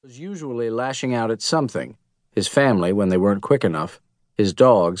Was usually lashing out at something, his family when they weren't quick enough, his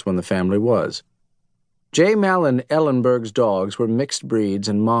dogs when the family was. J. Malin Ellenberg's dogs were mixed breeds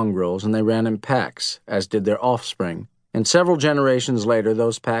and mongrels, and they ran in packs, as did their offspring, and several generations later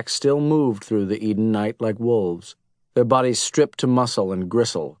those packs still moved through the Eden night like wolves, their bodies stripped to muscle and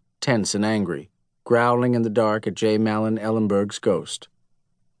gristle, tense and angry, growling in the dark at J. Malin Ellenberg's ghost.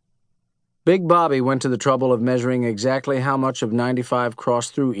 Big Bobby went to the trouble of measuring exactly how much of 95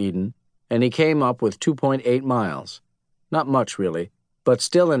 crossed through Eden, and he came up with 2.8 miles. Not much, really, but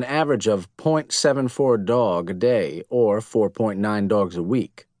still an average of .74 dog a day, or 4.9 dogs a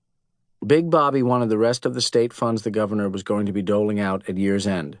week. Big Bobby wanted the rest of the state funds the governor was going to be doling out at year's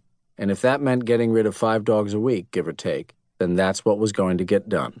end, and if that meant getting rid of 5 dogs a week, give or take, then that's what was going to get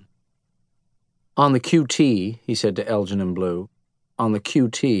done. "On the QT," he said to Elgin and Blue, "on the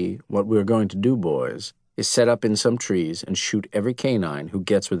QT, what we're going to do, boys, is set up in some trees and shoot every canine who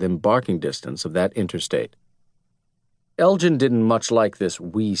gets within barking distance of that interstate." Elgin didn't much like this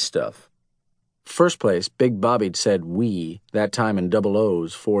 "we" stuff. First place, Big Bobby'd said "we" that time in double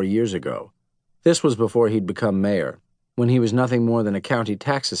O's 4 years ago. This was before he'd become mayor, when he was nothing more than a county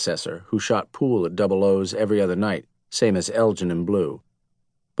tax assessor who shot pool at double O's every other night, same as Elgin and Blue.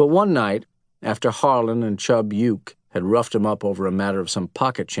 But one night, after Harlan and Chub Uke had roughed him up over a matter of some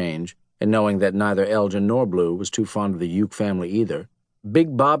pocket change, and knowing that neither Elgin nor Blue was too fond of the Uke family either,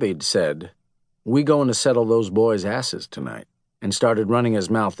 Big Bobby'd said, "We going to settle those boys' asses tonight," and started running his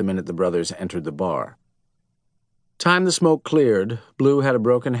mouth the minute the brothers entered the bar. Time the smoke cleared, Blue had a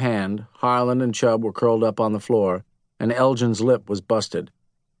broken hand, Harlan and Chub were curled up on the floor, and Elgin's lip was busted.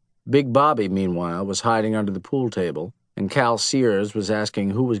 Big Bobby, meanwhile, was hiding under the pool table, and Cal Sears was asking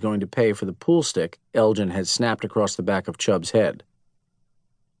who was going to pay for the pool stick Elgin had snapped across the back of Chub's head.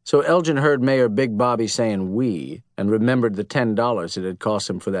 So Elgin heard Mayor Big Bobby saying "we" and remembered the $10 it had cost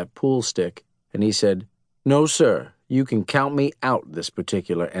him for that pool stick, and he said, "No, sir, you can count me out this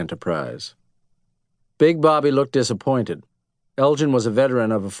particular enterprise." Big Bobby looked disappointed. Elgin was a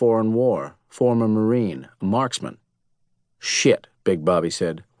veteran of a foreign war, former Marine, a marksman. "Shit," Big Bobby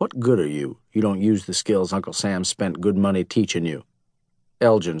said. "What good are you? You don't use the skills Uncle Sam spent good money teaching you."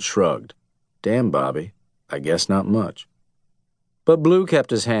 Elgin shrugged. "Damn, Bobby, I guess not much." But Blue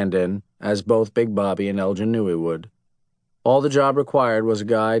kept his hand in, as both Big Bobby and Elgin knew he would. All the job required was a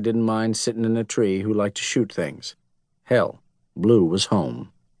guy didn't mind sitting in a tree who liked to shoot things. Hell, Blue was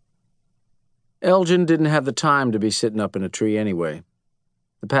home. Elgin didn't have the time to be sitting up in a tree anyway.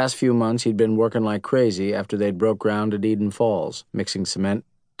 The past few months he'd been working like crazy after they'd broke ground at Eden Falls, mixing cement,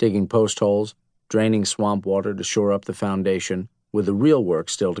 digging post holes, draining swamp water to shore up the foundation, with the real work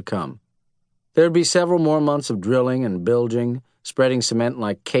still to come. There'd be several more months of drilling and bilging, spreading cement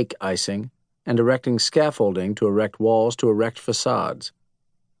like cake icing, and erecting scaffolding to erect walls to erect facades.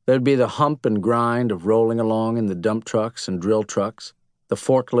 There'd be the hump and grind of rolling along in the dump trucks and drill trucks, the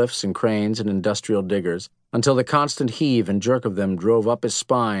forklifts and cranes and industrial diggers, until the constant heave and jerk of them drove up his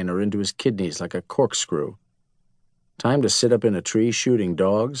spine or into his kidneys like a corkscrew. Time to sit up in a tree shooting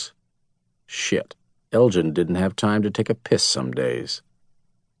dogs? Shit, Elgin didn't have time to take a piss some days.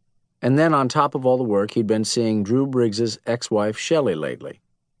 And then on top of all the work, he'd been seeing Drew Briggs's ex-wife Shelley lately.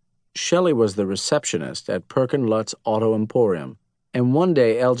 Shelley was the receptionist at Perkin Lutt's Auto Emporium, and one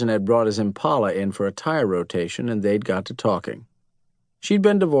day Elgin had brought his Impala in for a tire rotation and they'd got to talking. She'd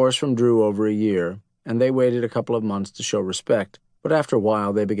been divorced from Drew over a year, and they waited a couple of months to show respect, but after a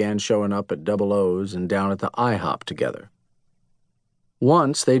while they began showing up at double O's and down at the IHOP together.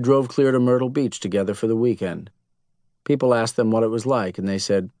 Once they drove clear to Myrtle Beach together for the weekend. People asked them what it was like, and they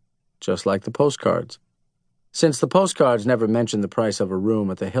said, just like the postcards. Since the postcards never mentioned the price of a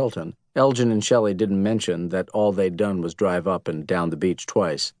room at the Hilton, Elgin and Shelley didn't mention that all they'd done was drive up and down the beach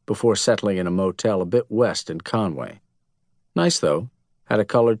twice, before settling in a motel a bit west in Conway. Nice, though. Had a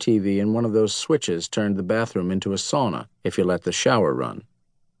color TV, and one of those switches turned the bathroom into a sauna if you let the shower run.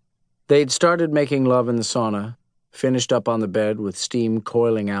 They'd started making love in the sauna, finished up on the bed with steam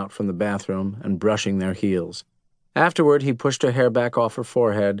coiling out from the bathroom and brushing their heels. Afterward, he pushed her hair back off her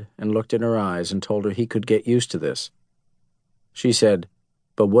forehead and looked in her eyes and told her he could get used to this. She said,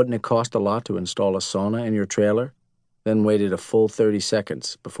 "But wouldn't it cost a lot to install a sauna in your trailer?" Then waited a full 30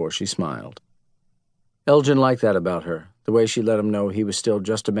 seconds before she smiled. Elgin liked that about her, the way she let him know he was still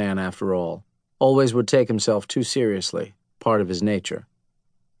just a man after all, always would take himself too seriously, part of his nature.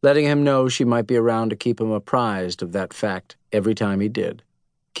 Letting him know she might be around to keep him apprised of that fact every time he did.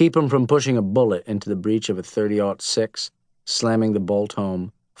 Keep him from pushing a bullet into the breech of a .30-06, slamming the bolt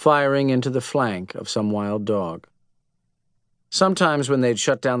home, firing into the flank of some wild dog. Sometimes when they'd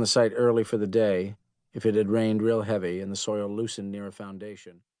shut down the site early for the day, if it had rained real heavy and the soil loosened near a foundation.